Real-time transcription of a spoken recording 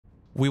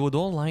We would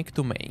all like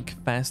to make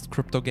fast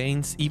crypto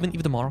gains even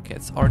if the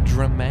markets are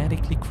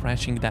dramatically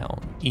crashing down.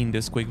 In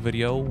this quick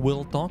video,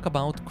 we'll talk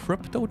about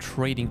crypto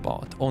trading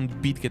bot on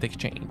Bitget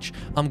exchange.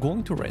 I'm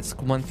going to risk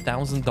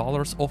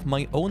 $1,000 of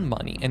my own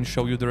money and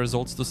show you the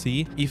results to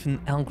see if an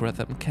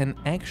algorithm can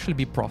actually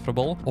be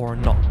profitable or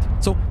not.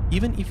 So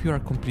even if you're a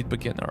complete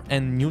beginner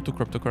and new to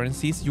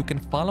cryptocurrencies, you can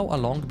follow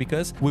along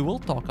because we will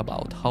talk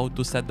about how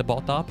to set the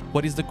bot up,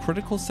 what is the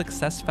critical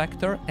success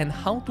factor, and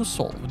how to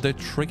solve the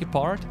tricky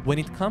part when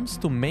it comes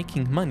to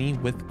making money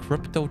with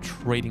crypto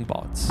trading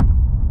bots.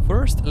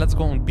 First, let's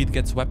go on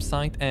Bitget's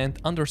website, and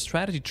under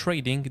strategy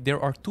trading, there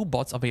are two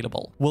bots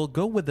available. We'll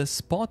go with the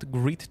spot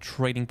grid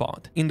trading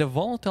bot. In the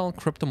volatile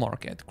crypto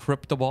market,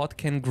 CryptoBot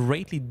can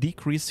greatly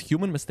decrease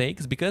human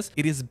mistakes because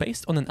it is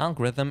based on an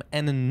algorithm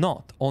and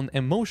not on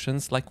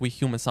emotions like we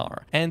humans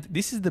are. And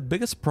this is the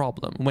biggest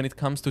problem when it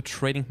comes to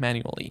trading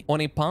manually.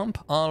 On a pump,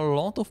 a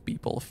lot of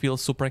people feel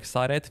super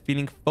excited,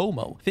 feeling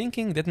FOMO,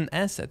 thinking that an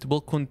asset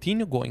will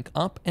continue going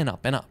up and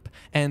up and up.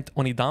 And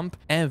on a dump,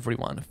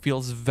 everyone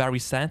feels very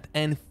sad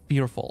and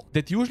fearful.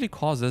 That usually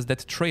causes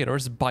that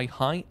traders buy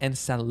high and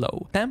sell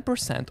low.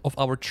 10% of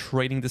our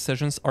trading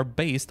decisions are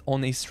based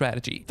on a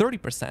strategy,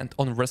 30%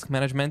 on risk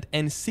management,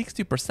 and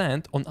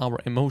 60% on our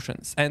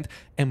emotions. And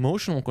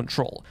emotional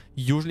control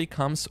usually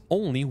comes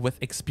only with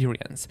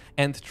experience.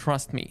 And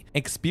trust me,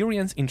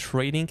 experience in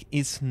trading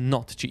is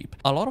not cheap.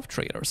 A lot of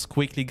traders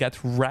quickly get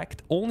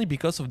wrecked only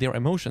because of their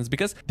emotions,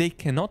 because they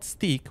cannot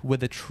stick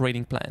with a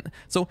trading plan.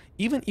 So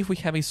even if we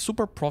have a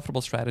super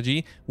profitable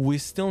strategy, we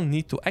still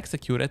need to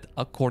execute it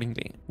accordingly.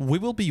 We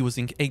will be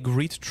using a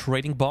grid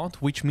trading bot,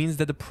 which means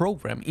that the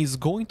program is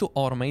going to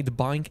automate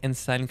buying and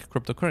selling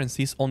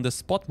cryptocurrencies on the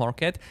spot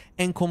market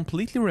and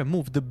completely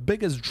remove the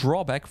biggest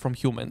drawback from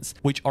humans,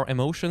 which are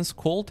emotions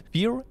called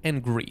fear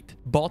and greed.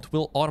 Bot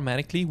will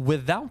automatically,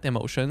 without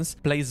emotions,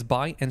 place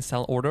buy and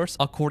sell orders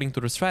according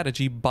to the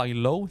strategy buy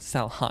low,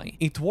 sell high.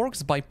 It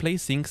works by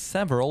placing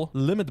several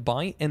limit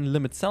buy and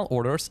limit sell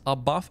orders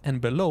above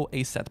and below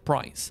a set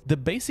price. The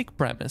basic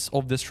premise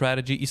of the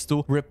strategy is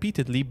to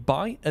repeatedly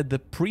buy at the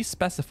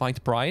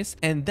pre-specified price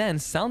and then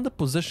sell the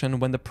position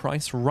when the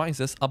price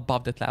rises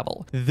above that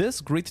level. This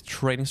grid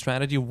trading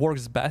strategy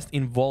works best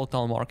in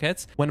volatile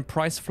markets when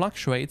price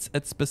fluctuates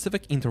at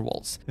specific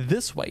intervals.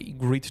 This way,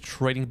 grid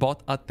trading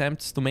bot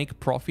attempts to make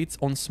profits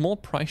on small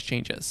price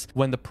changes.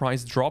 When the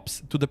price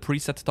drops to the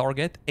preset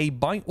target, a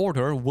buy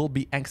order will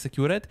be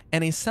executed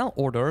and a sell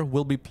order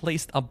will be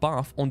placed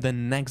above on the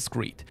next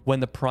grid.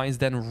 When the price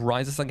then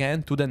rises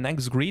again to the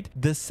next grid,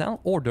 the sell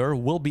order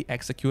will be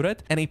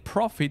executed and a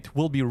profit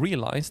will be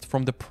realized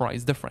from the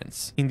price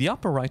difference. In the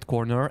upper right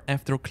corner,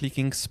 after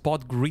clicking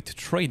spot grid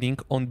trading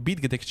on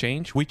Bitget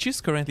exchange, which is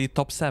currently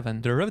top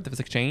 7 derivatives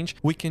exchange,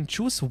 we can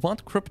choose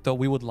what crypto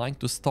we would like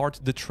to start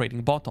the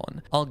trading bot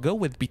on. I'll go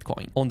with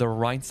Bitcoin. On the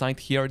right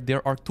side here,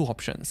 there are two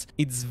options.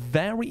 It's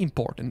very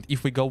important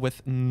if we go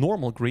with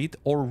normal grid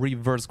or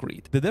reverse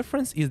grid. The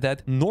difference is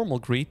that normal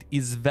grid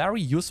is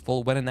very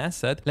useful when an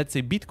asset, let's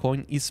say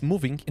Bitcoin, is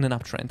moving in an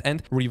uptrend,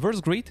 and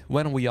reverse grid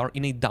when we are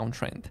in a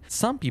downtrend.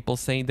 Some people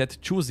say that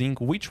choosing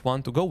which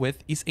one to go with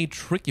is a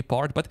tricky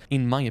part, but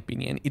in my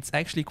opinion, it's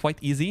actually quite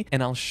easy,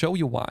 and I'll show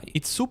you why.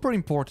 It's super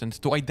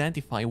important to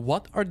identify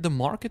what are the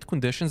market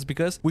conditions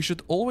because we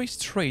should always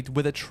trade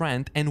with a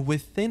trend and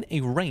within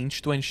a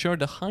range to ensure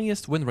the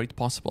highest win rate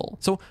possible.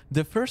 So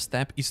the first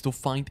step is to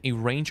find a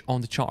range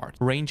on the chart.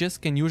 Ranges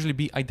can usually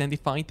be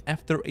identified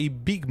after a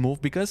big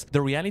move because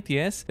the reality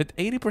is that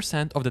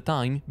 80% of the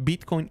time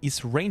Bitcoin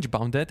is range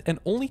bounded and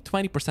only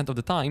 20% of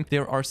the time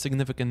there are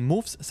significant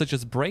moves such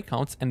as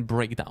breakouts and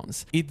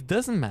breakdowns. It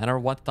doesn't matter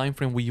what time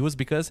frame we use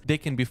because they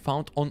can be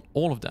found on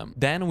all of them.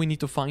 Then we need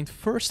to find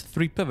first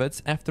 3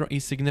 pivots after a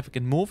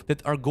significant move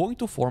that are going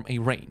to form a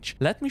range.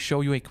 Let me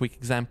show you a quick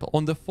example.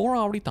 On the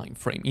 4-hourly time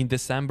frame in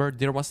December,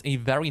 there was a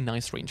very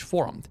nice range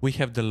formed. We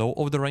have the low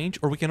of the range,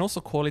 or we can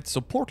also call it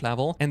support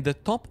level, and the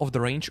top of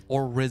the range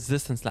or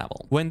resistance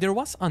level. When there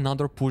was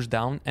another push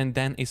down and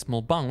then a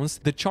small bounce,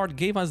 the chart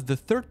gave us the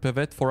third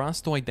pivot for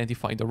us to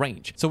identify the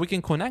range. So we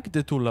can connect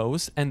the two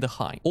lows and the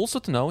high. Also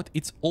to note,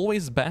 it's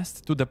always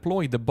best to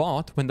deploy the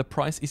bot when the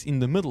price is in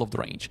the middle of the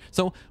range.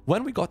 So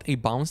when we got a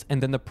bounce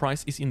and then the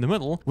price is in the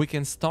middle, we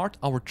can start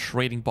our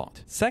trading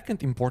bot.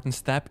 Second important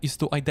step is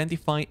to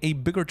identify a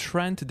bigger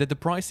trend that the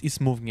price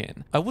is moving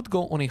in. I would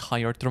go on a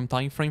higher term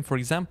time frame. For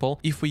example,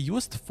 if we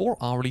used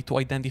 4-hourly to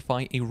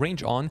identify a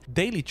range on,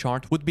 daily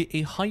chart would be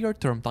a higher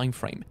term time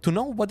frame. To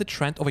know what the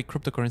trend of a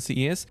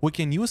cryptocurrency is, we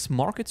can use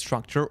market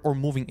structure or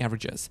moving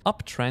averages.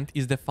 Uptrend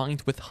is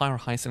defined with higher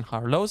highs and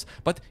higher lows,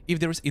 but if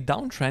there is a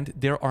downtrend,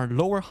 there are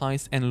lower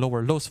highs and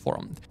lower lows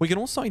formed. We can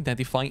also also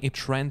identify a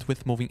trend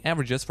with moving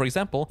averages. For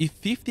example, if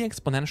 50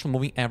 exponential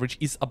moving average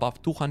is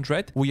above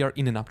 200, we are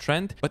in an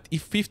uptrend, but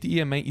if 50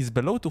 EMA is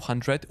below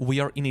 200, we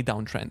are in a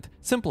downtrend.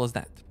 Simple as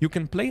that. You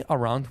can play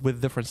around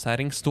with different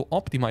settings to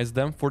optimize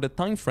them for the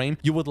time frame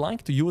you would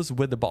like to use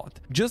with the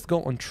bot. Just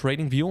go on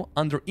TradingView,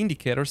 under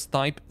indicators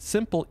type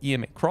simple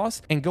EMA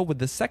cross and go with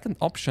the second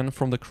option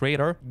from the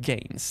creator,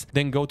 gains.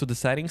 Then go to the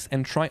settings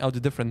and try out the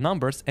different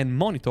numbers and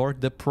monitor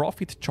the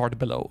profit chart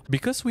below.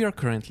 Because we are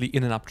currently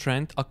in an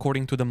uptrend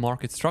according to the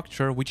market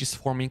structure, which is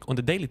forming on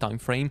the daily time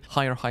frame,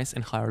 higher highs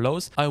and higher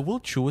lows, I will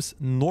choose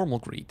normal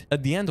greed.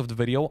 At the end of the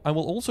video, I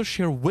will also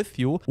share with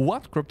you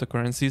what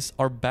cryptocurrencies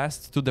are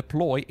best to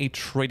deploy a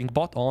trading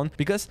bot on,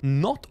 because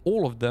not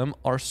all of them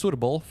are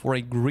suitable for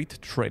a greed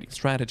trading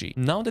strategy.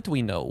 Now that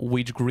we know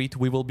which greed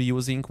we will be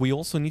using, we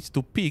also need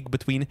to pick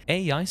between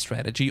AI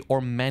strategy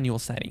or manual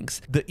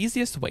settings. The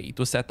easiest way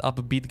to set up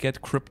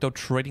Bitget crypto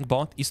trading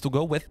bot is to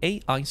go with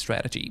AI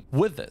strategy.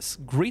 With this,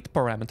 greed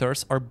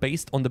parameters are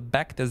based on the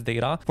backtest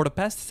data for the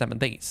past 7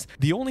 days.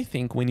 The only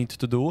thing we need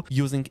to do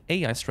using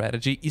AI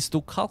strategy is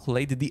to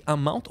calculate the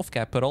amount of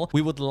capital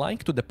we would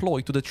like to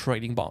deploy to the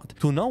trading bot.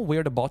 To know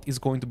where the bot is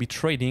going to be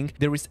trading,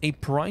 there is a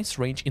price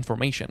range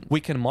information.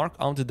 We can mark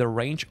out the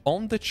range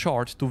on the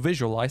chart to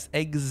visualize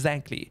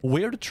exactly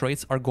where the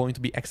trades are going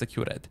to be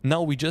executed.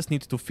 Now we just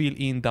need to fill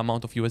in the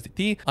amount of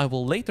USDT. I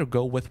will later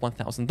go with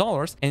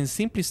 $1,000 and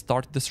simply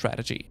start the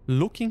strategy.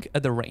 Looking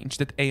at the range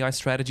that AI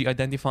strategy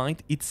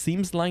identified, it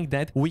seems like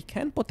that we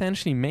can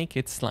potentially make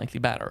it slightly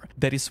better.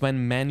 That is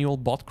when manual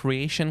bot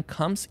creation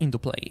comes into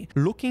play.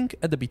 Looking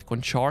at the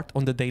Bitcoin chart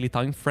on the daily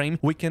time frame,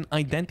 we can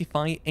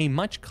identify a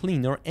much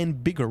cleaner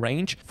and bigger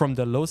range from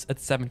the lows at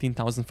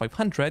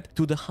 17,500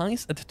 to the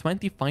highs at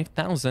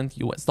 25,000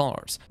 US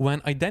dollars.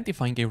 When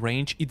identifying a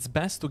range, it's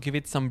best to give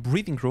it some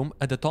breathing room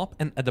at the top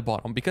and at the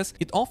bottom, because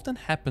it often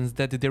happens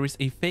that there is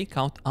a fake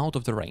out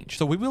of the range.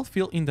 So we will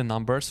fill in the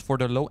numbers for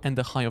the low and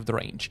the high of the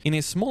range. In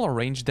a smaller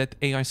range that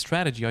AI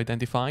strategy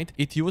identified,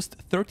 it used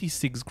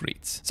 36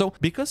 grids. So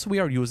because we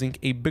are using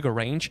a bigger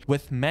range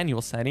with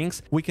manual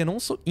settings, we can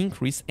also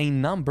increase a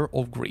number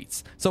of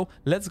grids. So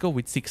let's go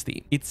with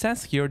 60. It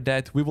says here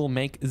that we will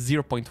make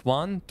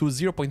 0.1 to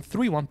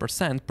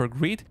 0.31% per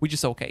grid, which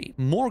is okay.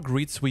 More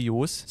grids we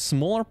use,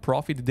 smaller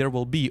profit there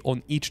will be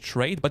on each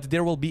trade, but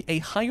there will be a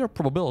higher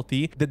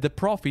probability that the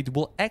profit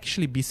will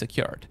actually be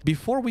secured.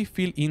 Before we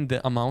fill in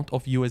the amount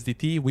of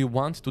USDT we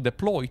want to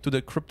deploy to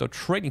the crypto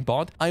trading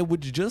bot, I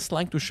would just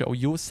like to show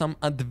you some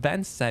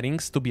advanced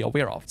settings to be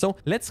aware of. So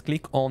let's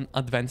click on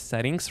advanced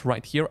settings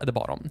right here at the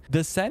bottom.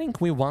 The setting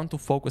we want to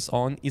focus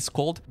on is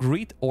called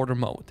grid order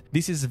mode.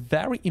 This is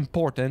very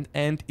important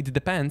and it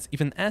depends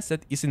if an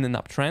asset is in an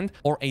uptrend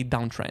or a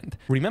downtrend.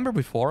 Remember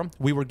before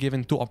we were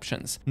given two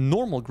options,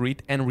 normal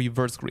grid and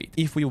reverse grid.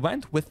 If we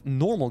went with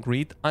normal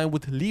grid, I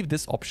would leave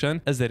this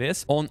option as it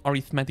is on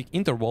arithmetic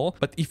interval,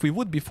 but if we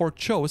would before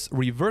chose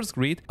reverse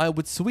grid, I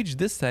would switch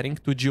this setting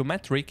to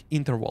geometric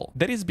interval.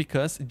 That is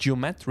because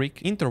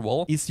geometric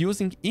interval is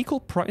using equal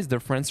price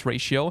difference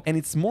ratio and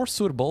it's more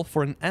suitable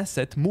for an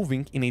asset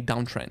moving in a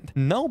downtrend.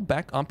 Now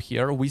back up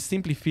here, we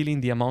simply fill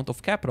in the amount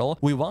of capital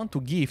we want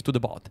to give to the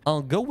bot.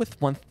 I'll go with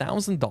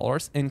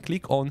 $1,000 and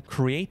click on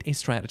create a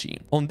strategy.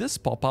 On this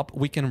pop-up,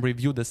 we can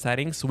review the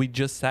settings we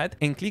just set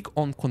and click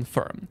on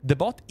confirm. The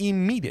bot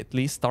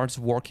immediately starts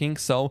working,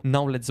 so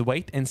now let's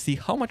wait and see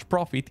how much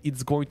profit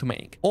it's going to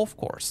make. Of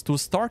course, to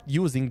start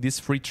using these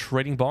free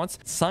trading bots,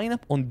 sign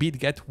up on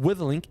Bitget with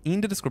the link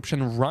in the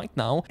description right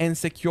now and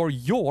secure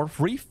your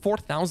free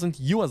 4,000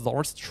 US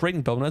dollars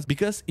trading bonus,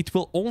 because it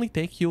will only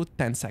take you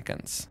 10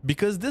 seconds.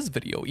 Because this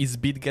video is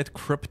Bitget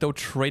crypto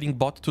trading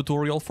bot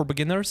tutorial for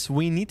beginners,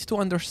 we need to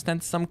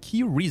understand some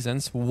key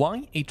reasons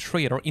why a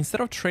trader,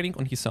 instead of trading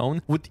on his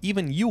own, would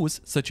even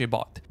use such a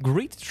bot.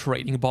 Great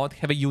trading bot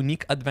have a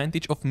unique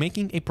advantage of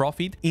making a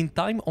profit in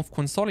time of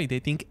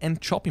consolidating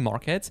and choppy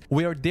markets,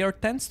 where there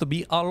tends to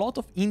be a lot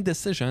of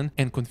indecision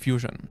and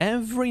confusion.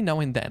 Every now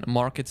and then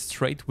markets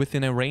trade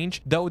within a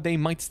range, though they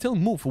might still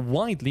move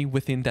widely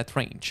within that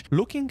range.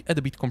 Looking at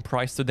the Bitcoin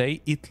price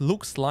today, it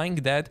looks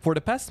like that for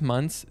the past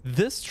months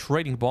this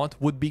trading bot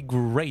would be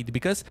great,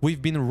 because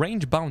we've been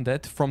range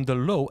bounded from the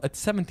low at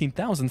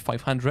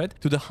 17,500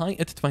 to the high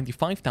at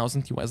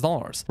 25,000 US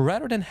dollars.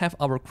 Rather than have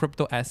our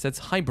crypto assets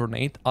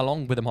hibernate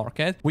along with the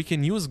market, we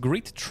can use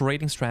great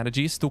trading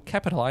strategies to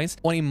capitalize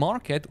on a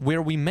market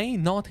where we may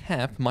not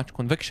have much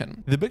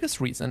conviction. The biggest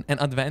reason and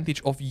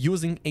advantage of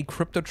using a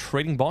crypto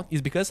trading bot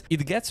is because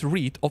it gets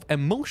rid of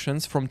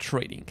emotions from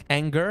trading.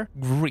 Anger,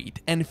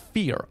 greed, and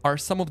fear are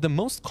some of the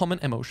most common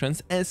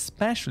emotions,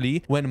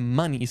 especially when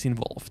money is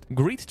involved.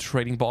 Greed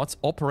trading bots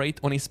operate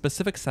on a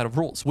specific set of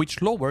rules,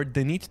 which lower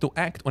the need to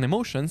act on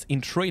emotions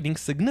in trading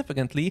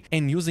significantly,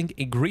 and using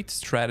a greed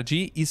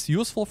strategy is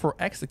useful for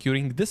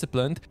executing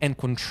disciplined and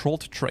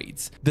controlled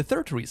trades. The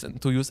third reason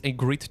to use a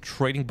greed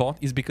trading bot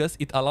is because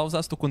it allows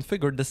us to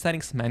configure the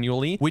settings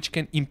manually, which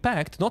can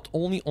impact not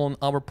only on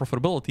our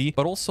profitability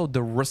but also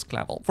the risk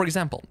level. For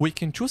example, we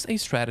can choose a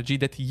strategy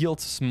that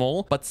yields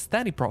small but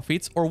steady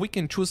profits, or we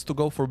can choose to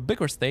go for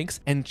bigger stakes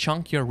and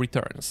chunkier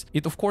returns.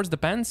 It of course depends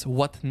depends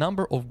what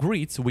number of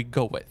grids we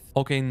go with.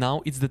 Okay,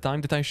 now it's the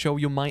time that I show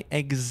you my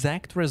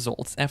exact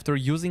results after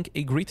using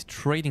a grid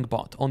trading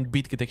bot on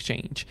Bitget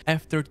exchange.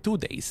 After 2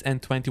 days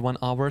and 21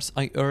 hours,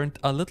 I earned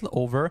a little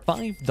over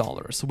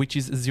 $5, which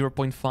is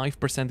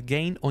 0.5%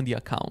 gain on the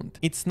account.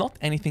 It's not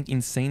anything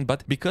insane,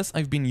 but because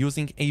I've been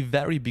using a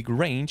very big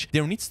range,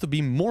 there needs to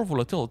be more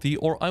volatility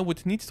or I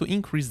would need to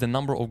increase the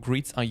number of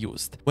grids I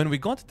used. When we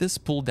got this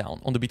pull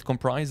down on the Bitcoin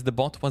price, the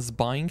bot was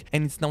buying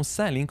and it's now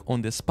selling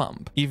on this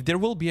pump. If there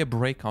will be a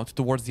breakout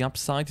towards the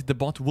upside, the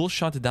bot will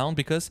shut down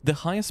because the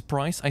highest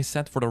price I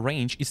set for the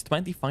range is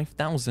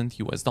 25,000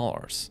 US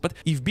dollars. But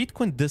if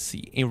Bitcoin does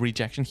see a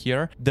rejection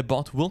here, the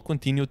bot will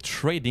continue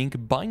trading,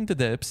 buying the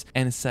dips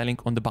and selling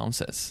on the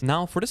bounces.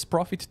 Now, for this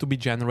profit to be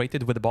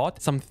generated with the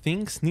bot, some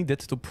things needed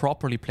to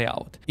properly play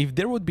out. If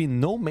there would be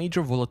no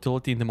major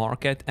volatility in the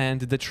market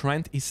and the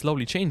trend is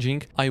slowly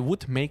changing, I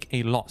would make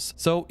a loss.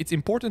 So it's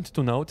important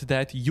to note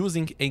that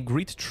using a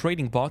grid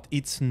trading bot,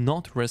 it's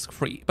not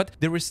risk-free. But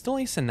there is still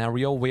a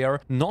scenario where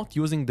not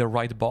using the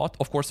right bot,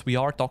 of course we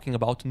are talking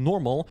about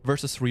normal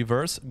versus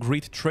reverse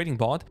grid trading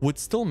bot, would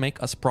still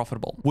make us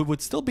profitable. We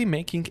would still be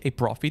making a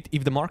profit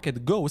if the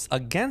market goes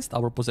against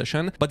our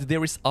position, but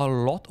there is a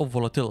lot of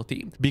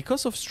volatility.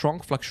 Because of strong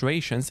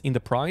fluctuations in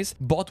the price,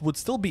 bot would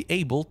still be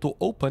able to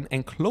open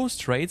and close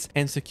trades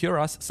and secure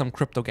us some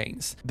crypto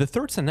gains. The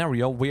third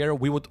scenario where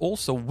we would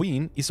also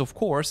win is of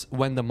course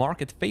when the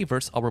market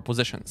favors our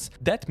positions.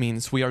 That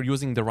means we are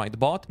using the right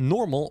bot,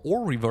 normal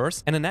or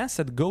reverse, and an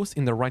asset goes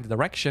in the right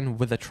direction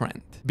with the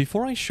trend.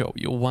 Before I show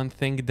you one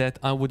thing that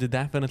I would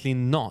definitely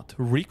not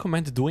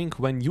recommend doing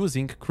when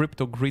using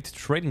crypto grid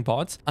trading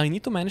bots, I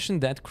need to mention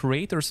that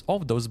creators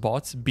of those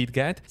bots,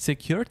 Bitget,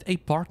 secured a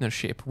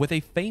partnership with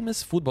a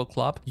famous football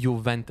club,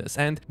 Juventus,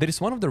 and that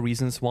is one of the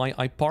reasons why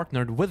I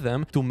partnered with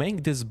them to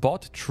make this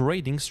bot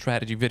trading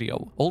strategy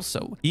video.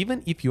 Also,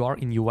 even if you are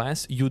in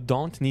US, you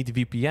don't need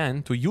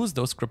VPN to use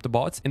those crypto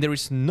bots and there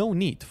is no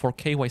need for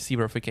KYC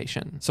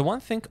verification. So one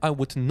thing I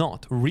would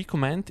not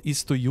recommend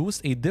is to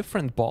use a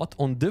different bot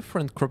on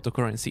different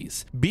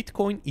cryptocurrencies.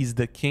 Bitcoin is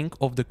the king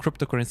of the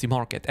cryptocurrency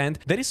market, and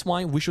that is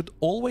why we should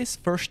always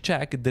first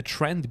check the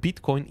trend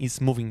Bitcoin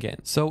is moving in.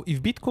 So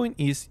if Bitcoin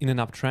is in an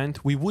uptrend,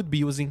 we would be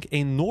using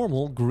a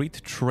normal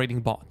grid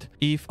trading bot.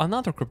 If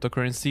another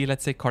cryptocurrency,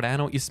 let's say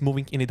Cardano, is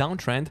moving in a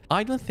downtrend,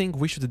 I don't think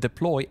we should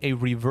deploy a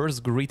reverse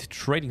grid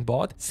trading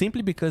bot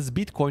simply because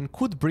Bitcoin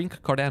could bring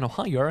Cardano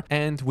higher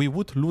and we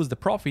would lose the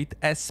profit,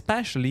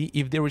 especially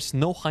if there is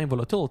no high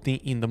volatility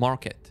in the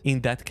market.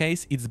 In that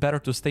case, it's better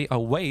to stay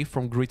away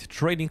from grid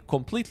trading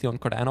completely on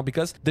Cardano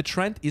because the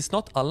trend is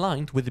not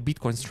aligned with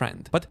Bitcoin's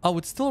trend. But I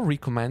would still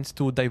recommend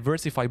to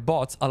diversify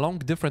bots along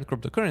different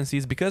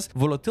cryptocurrencies because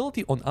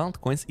volatility on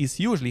altcoins is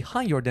usually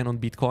higher than on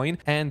Bitcoin,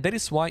 and that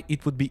is why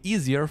it would be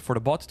easier for the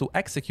bot to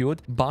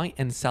execute buy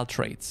and sell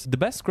trades. The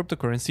best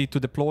cryptocurrency to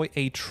deploy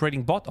a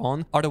trading bot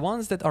on are the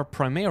ones that are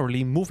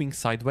primarily moving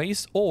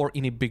sideways or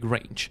in a big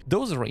range.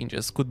 Those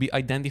ranges could be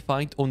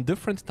identified on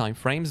different time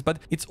frames, but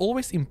it's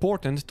always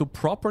important to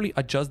properly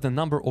adjust the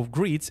number of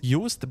grids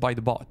used by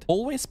the bot.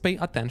 Always pay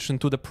attention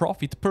to the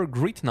profit per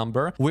grid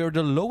number, where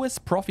the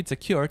lowest profit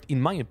secured,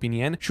 in my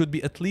opinion, should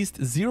be at least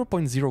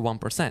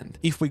 0.01%.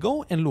 If we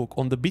go and look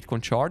on the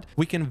Bitcoin chart,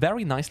 we can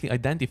very nicely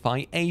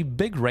identify a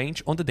big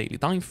range on the daily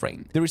time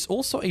frame. There is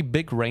also a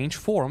big range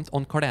formed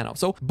on Cardano,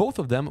 so both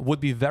of them would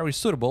be very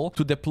suitable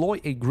to deploy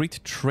a grid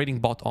trading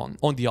bot on.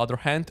 On the other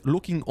hand,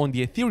 looking on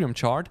the Ethereum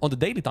chart, on the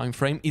daily time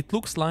frame, it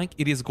looks like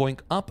it is going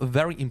up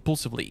very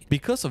impulsively.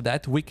 Because of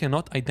that, we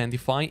cannot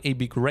identify a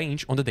big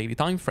range on the daily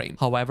time frame.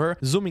 However,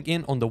 zooming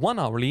in on the 1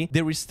 hourly,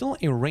 there is still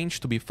a range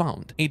to be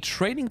found. A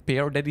trading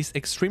pair that is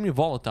extremely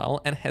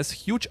volatile and has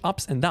huge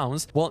ups and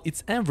downs, while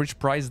its average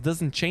price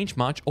doesn't change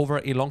much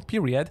over a long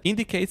period,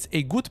 indicates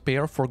a good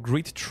pair for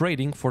grid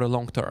trading for the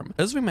long term.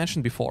 As we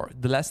mentioned before,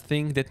 the last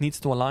thing that needs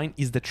to align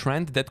is the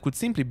trend that could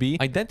simply be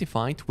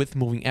identified with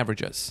moving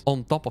averages.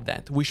 On top of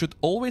that, we should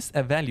always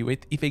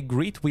evaluate if a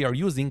grid we are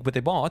using with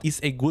a bot is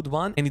a good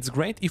one, and it's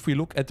great if we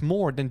look at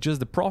more than just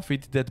the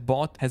profit that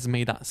bot has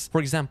made us.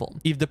 For example,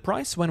 if the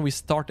price when we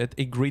started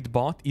a grid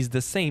bot is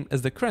the same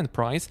as the current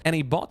price and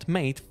a bot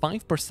made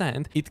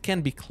 5%, it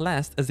can be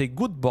classed as a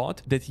good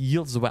bot that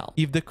yields well.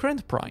 If the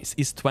current price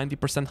is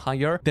 20%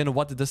 higher than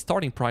what the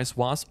starting price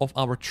was of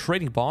our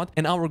trading bot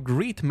and our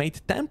grid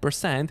made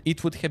 10%,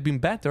 it would have been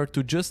better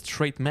to just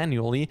trade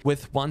manually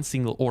with one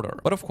single order.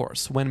 But of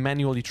course, when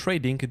manually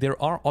trading,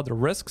 there are other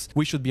risks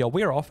we should be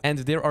aware of, and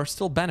there are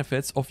still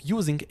benefits of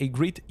using a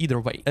grid either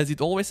way, as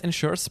it always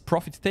ensures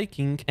profit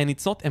taking and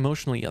it's not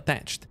emotionally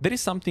attached. That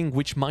is something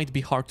which might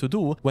be hard to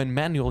do when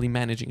manually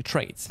managing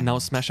trades. Now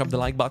smash up the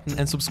like button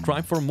and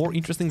subscribe for more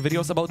interesting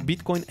videos about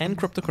Bitcoin and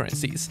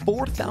cryptocurrencies.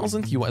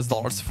 4,000 US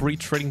dollars free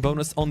trading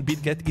bonus on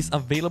Bitget is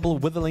available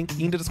with the link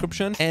in the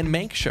description, and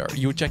make sure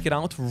you check it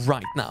out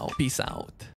right now. Peace out.